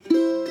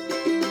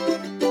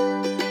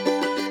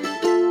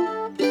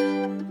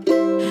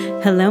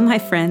Hello, my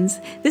friends.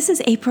 This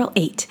is April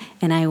 8,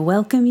 and I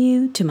welcome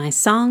you to my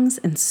Songs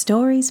and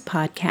Stories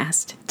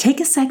podcast. Take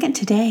a second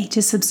today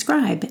to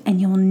subscribe, and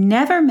you'll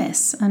never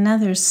miss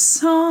another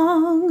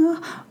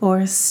song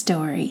or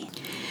story.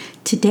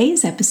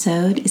 Today's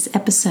episode is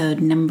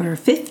episode number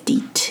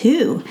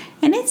 52,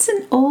 and it's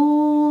an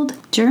old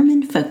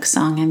German folk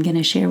song I'm going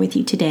to share with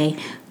you today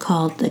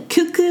called The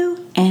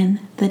Cuckoo and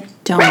the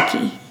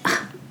Donkey.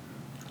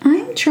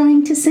 I'm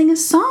trying to sing a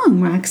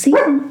song, Roxy.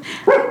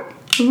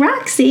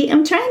 Roxy,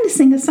 I'm trying to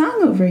sing a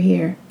song over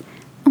here.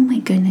 Oh my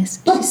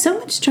goodness, she's so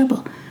much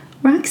trouble.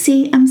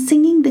 Roxy, I'm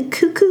singing The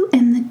Cuckoo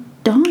and the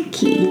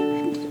Donkey.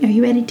 Are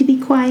you ready to be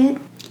quiet?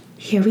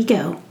 Here we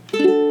go.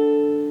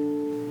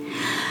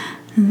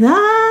 The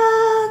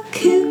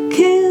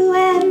cuckoo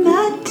and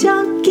the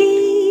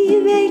donkey,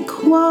 they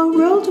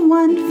quarreled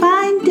one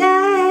fine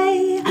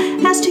day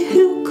as to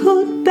who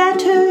could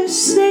better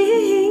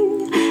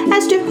sing,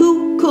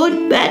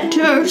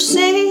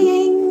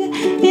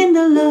 in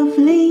the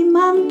lovely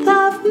month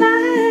of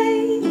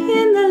May,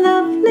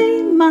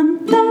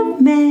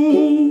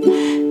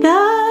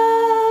 The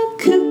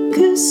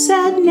cuckoo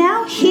said,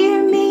 now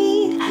hear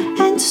me,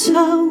 and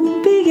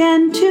so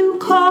began to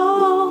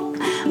call,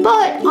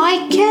 but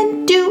I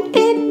can do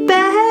it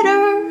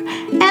better,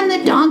 and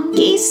the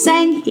donkey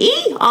sang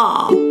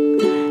hee-haw.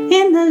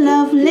 In the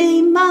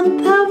lovely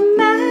month of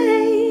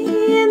May,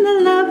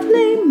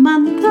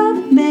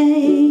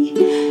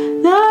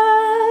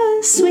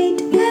 the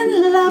sweet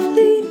and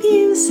lovely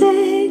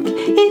music,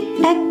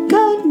 it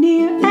echoed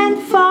near and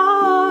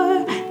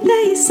far.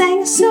 They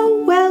sang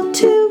so well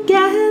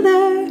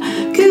together,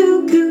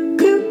 cuckoo,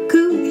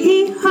 cuckoo,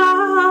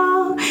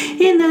 hee-haw.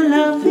 In the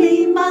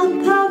lovely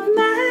month of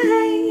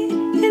May,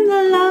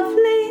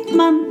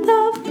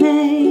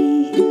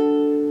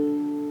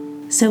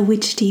 So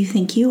which do you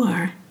think you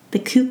are, the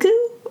cuckoo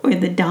or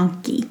the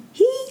donkey?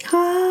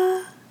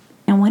 Hee-haw!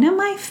 And one of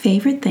my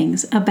favorite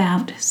things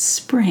about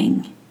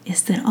spring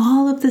is that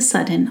all of a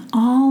sudden,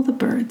 all the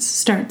birds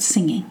start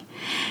singing.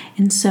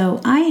 And so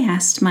I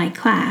asked my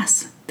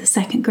class, the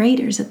second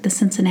graders at the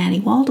Cincinnati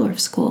Waldorf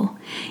School,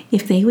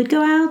 if they would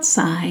go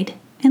outside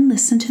and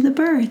listen to the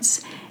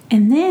birds.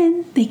 And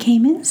then they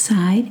came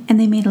inside and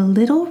they made a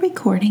little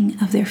recording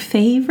of their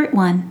favorite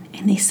one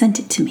and they sent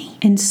it to me.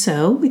 And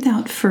so,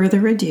 without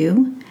further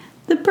ado,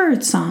 the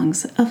bird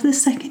songs of the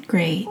second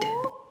grade.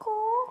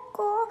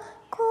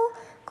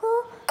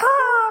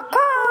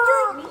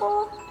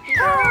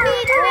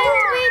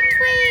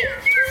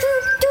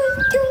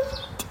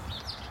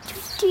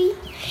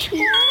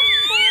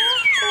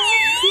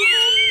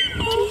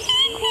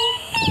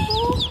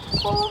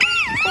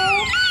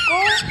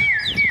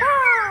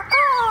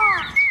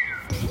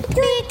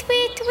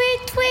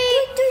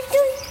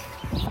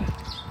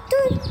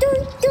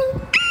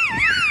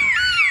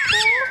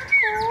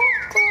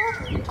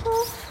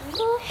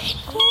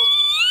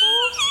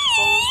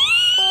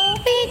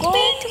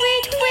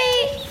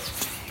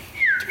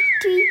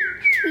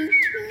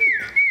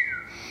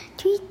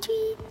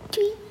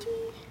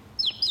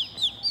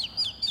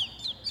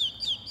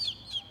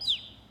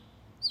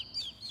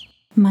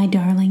 My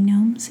darling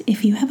gnomes,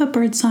 if you have a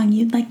bird song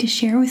you'd like to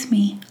share with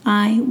me,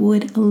 I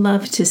would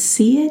love to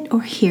see it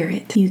or hear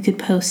it. You could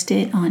post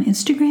it on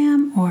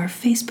Instagram or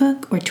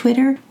Facebook or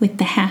Twitter with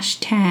the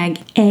hashtag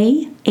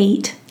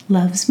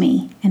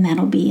A8LovesMe, and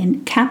that'll be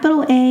in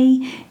capital A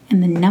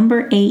and the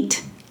number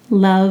 8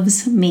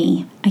 loves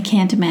me. I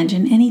can't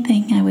imagine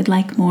anything I would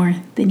like more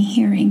than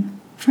hearing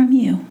from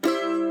you.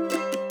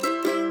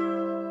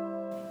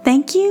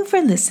 Thank you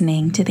for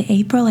listening to the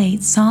April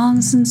 8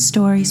 Songs and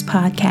Stories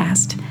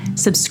podcast.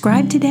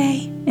 Subscribe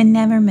today and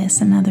never miss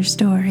another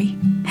story.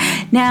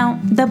 Now,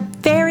 the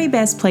very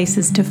best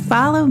places to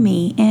follow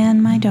me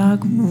and my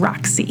dog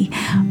Roxy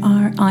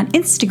are on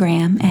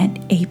Instagram at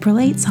April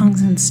 8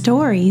 Songs and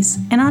Stories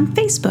and on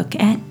Facebook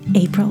at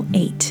April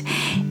 8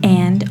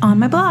 and on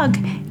my blog,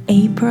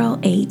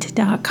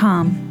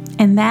 april8.com.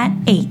 And that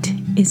 8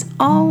 is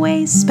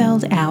always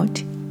spelled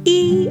out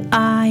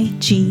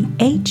EIGHT.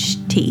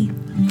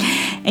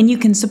 And you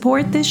can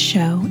support this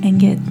show and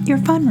get your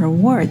fun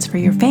rewards for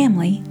your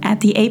family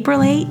at the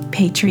April 8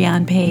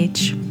 Patreon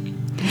page.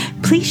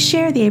 Please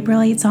share the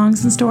April 8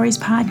 Songs and Stories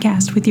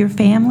podcast with your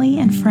family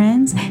and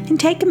friends and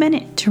take a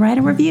minute to write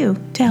a review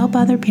to help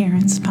other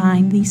parents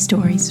find these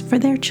stories for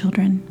their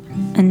children.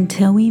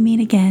 Until we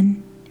meet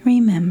again,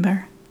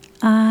 remember,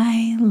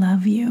 I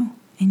love you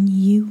and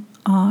you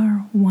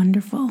are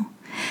wonderful,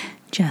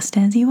 just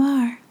as you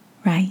are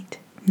right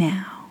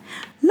now.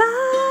 La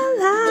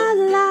la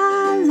la.